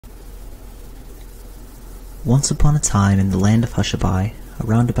Once upon a time in the land of Hushabye,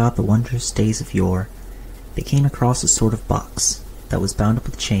 around about the wondrous days of yore, they came across a sort of box that was bound up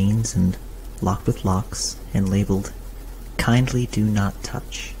with chains and locked with locks and labeled, "Kindly do not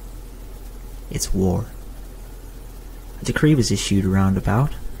touch." It's war. A decree was issued around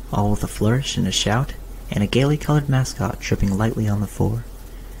about, all with a flourish and a shout, and a gaily colored mascot tripping lightly on the floor.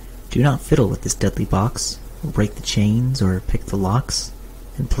 Do not fiddle with this deadly box, or break the chains, or pick the locks,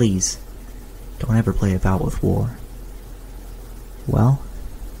 and please, don't ever play about with war. Well,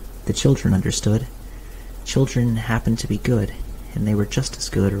 the children understood. Children happened to be good, and they were just as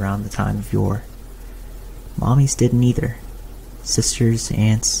good around the time of yore. Mommies didn't either. Sisters,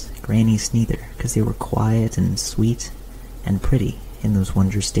 aunts, grannies neither, 'cause they were quiet and sweet and pretty in those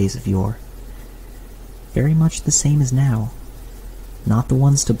wondrous days of yore. Very much the same as now. Not the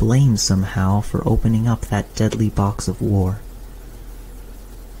ones to blame somehow for opening up that deadly box of war.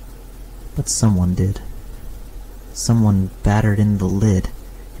 But someone did. Someone battered in the lid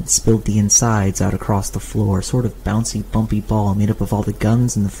and spilled the insides out across the floor, a sort of bouncy, bumpy ball made up of all the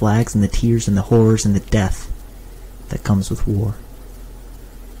guns and the flags and the tears and the horrors and the death that comes with war.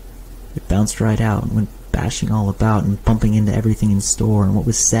 It bounced right out and went bashing all about and bumping into everything in store, and what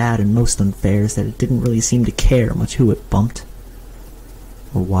was sad and most unfair is that it didn't really seem to care much who it bumped,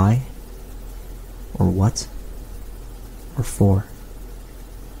 or why, or what, or for.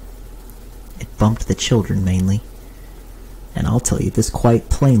 It bumped the children mainly. And I'll tell you this quite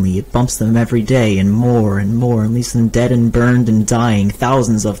plainly, it bumps them every day, and more, and leaves them dead and burned and dying,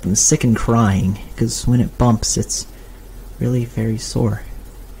 thousands of them, sick and crying, 'cause when it bumps, it's really very sore.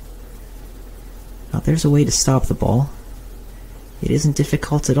 Now there's a way to stop the ball. It isn't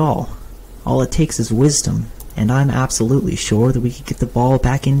difficult at all. All it takes is wisdom, and I'm absolutely sure that we could get the ball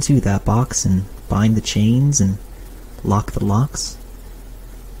back into that box, and bind the chains, and lock the locks.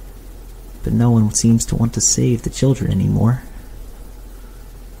 But no one seems to want to save the children anymore.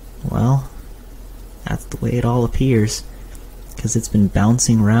 Well, that's the way it all appears, 'cause it's been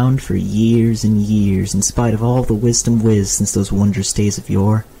bouncing round for years and years, in spite of all the wisdom whizzed since those wondrous days of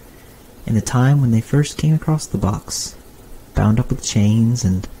yore, in the time when they first came across the box, bound up with chains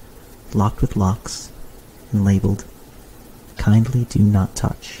and locked with locks, and labeled, "Kindly do not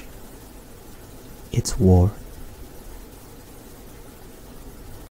touch." It's war.